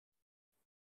easier?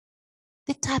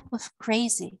 The type of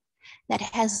crazy that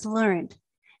has learned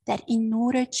that in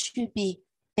order to be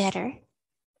better,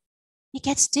 it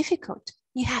gets difficult.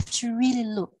 You have to really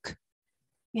look.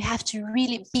 You have to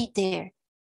really be there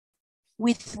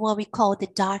with what we call the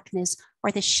darkness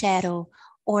or the shadow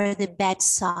or the bad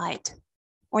side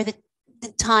or the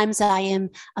times I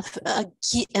am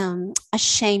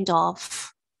ashamed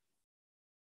of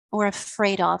or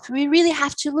afraid of. We really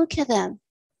have to look at them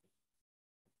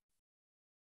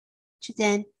to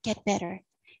then get better.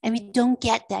 And we don't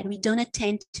get that. We don't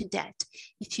attend to that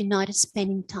if you're not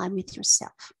spending time with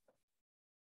yourself.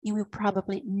 You will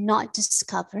probably not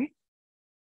discover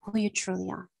who you truly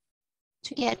are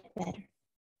to get better.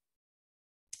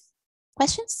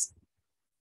 Questions?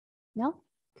 No?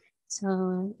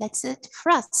 So that's it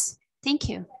for us. Thank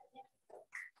you.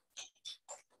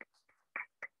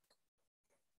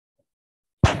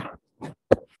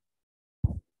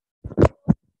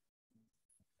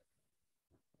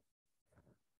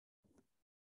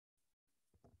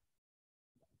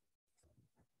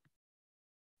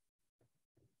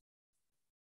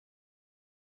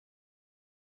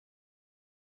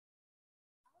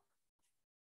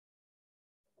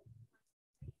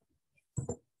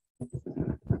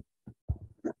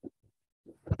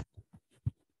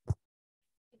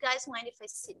 guys mind if I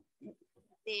sit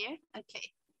there? Okay.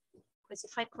 Because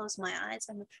if I close my eyes,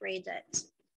 I'm afraid that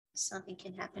something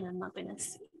can happen. I'm not going to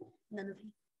see none of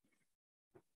you.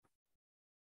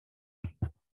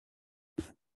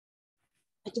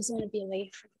 I just want to be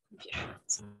away from the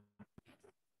computer.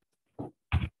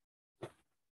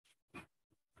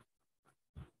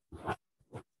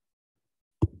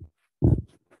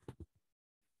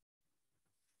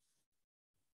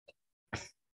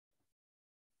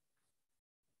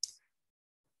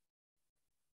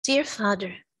 Dear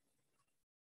Father,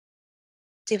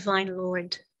 Divine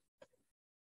Lord,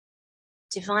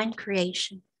 Divine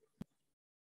Creation,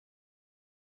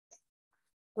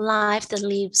 life that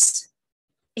lives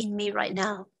in me right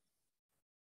now,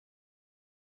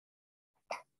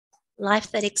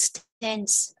 life that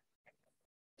extends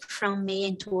from me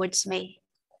and towards me.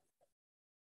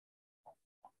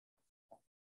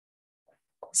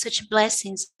 Such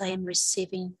blessings I am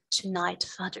receiving tonight,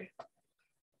 Father.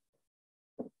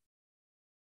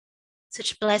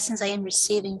 Such blessings I am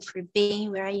receiving for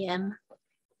being where I am,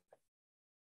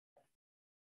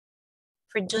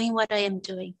 for doing what I am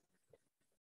doing,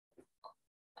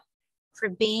 for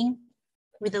being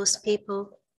with those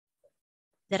people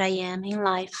that I am in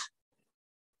life,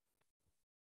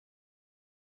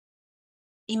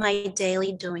 in my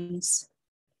daily doings.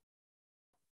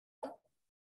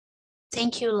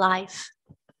 Thank you, life,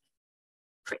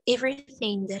 for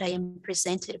everything that I am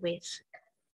presented with.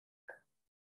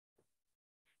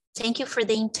 Thank you for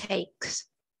the intakes.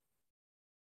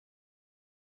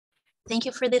 Thank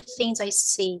you for the things I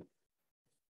see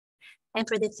and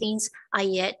for the things I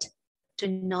yet do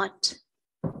not.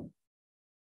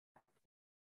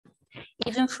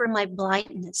 Even for my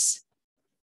blindness.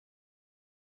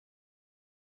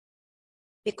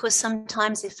 Because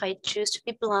sometimes if I choose to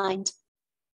be blind,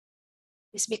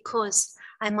 it's because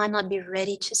I might not be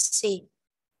ready to see.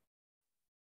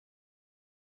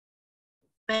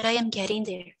 But I am getting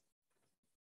there.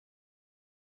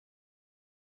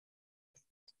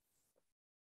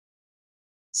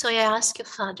 So I ask you,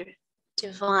 Father,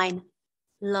 divine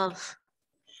love,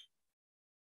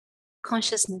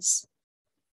 consciousness,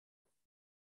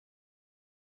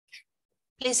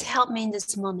 please help me in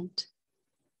this moment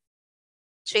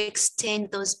to extend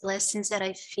those blessings that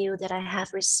I feel that I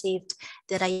have received,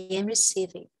 that I am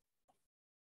receiving,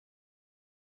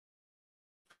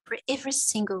 for every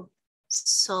single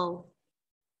soul,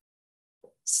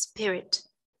 spirit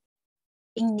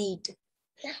in need,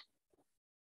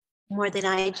 more than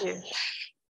I do.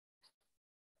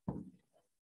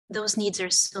 Those needs are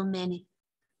so many,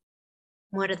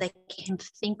 more than I can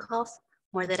think of,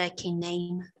 more than I can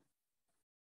name.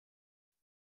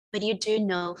 But you do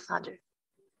know, Father.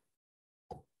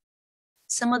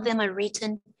 Some of them are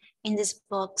written in this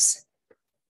box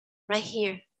right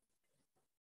here.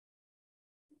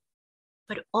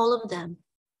 But all of them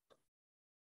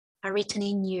are written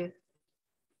in you.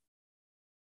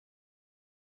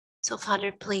 So,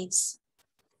 Father, please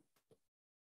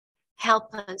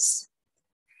help us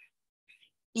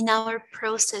in our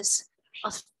process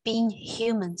of being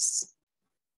humans.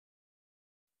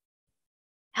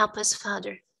 Help us,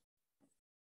 Father,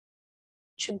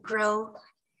 to grow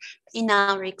in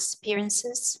our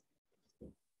experiences,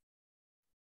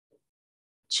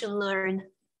 to learn,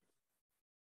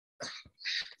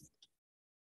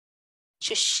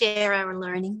 to share our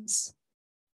learnings,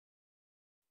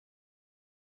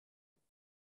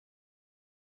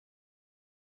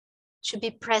 to be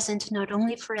present not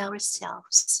only for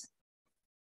ourselves,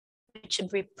 but to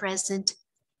be present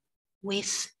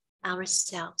with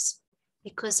ourselves.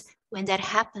 Because when that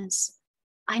happens,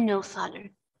 I know, Father,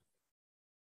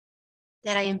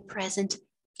 that I am present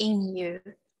in you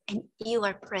and you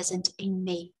are present in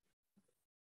me.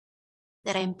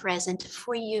 That I am present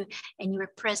for you and you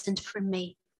are present for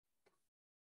me.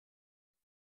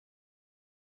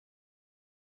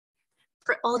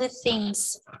 For all the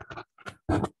things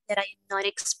that I am not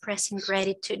expressing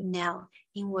gratitude now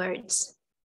in words.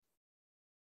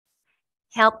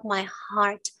 Help my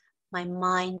heart, my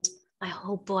mind, my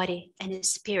whole body and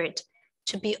spirit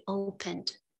to be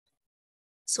opened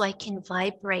so I can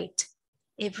vibrate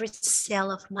every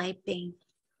cell of my being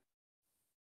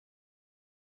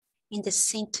in the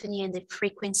symphony and the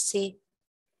frequency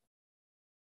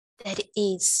that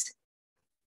is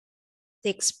the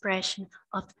expression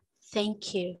of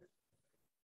thank you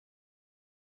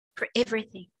for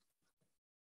everything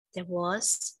that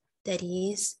was, that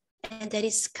is, and that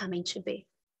is coming to be.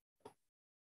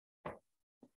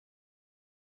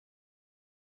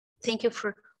 Thank you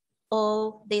for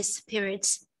all these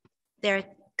spirits that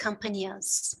accompany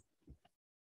us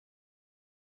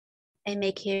and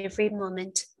make every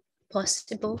moment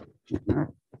possible.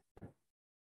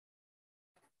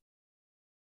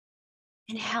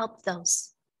 And help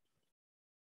those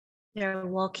that are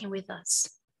walking with us.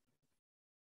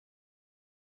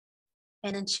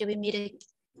 And until we meet,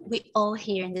 we all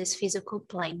here in this physical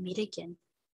plane meet again.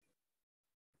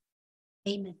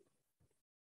 Amen.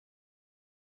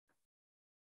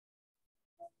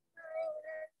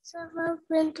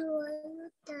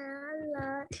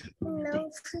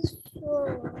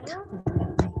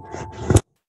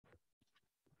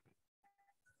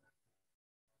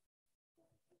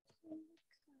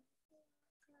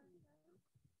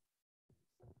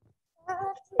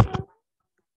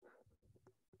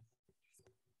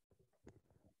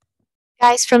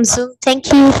 Guys from Zoom,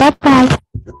 thank you. Bye-bye.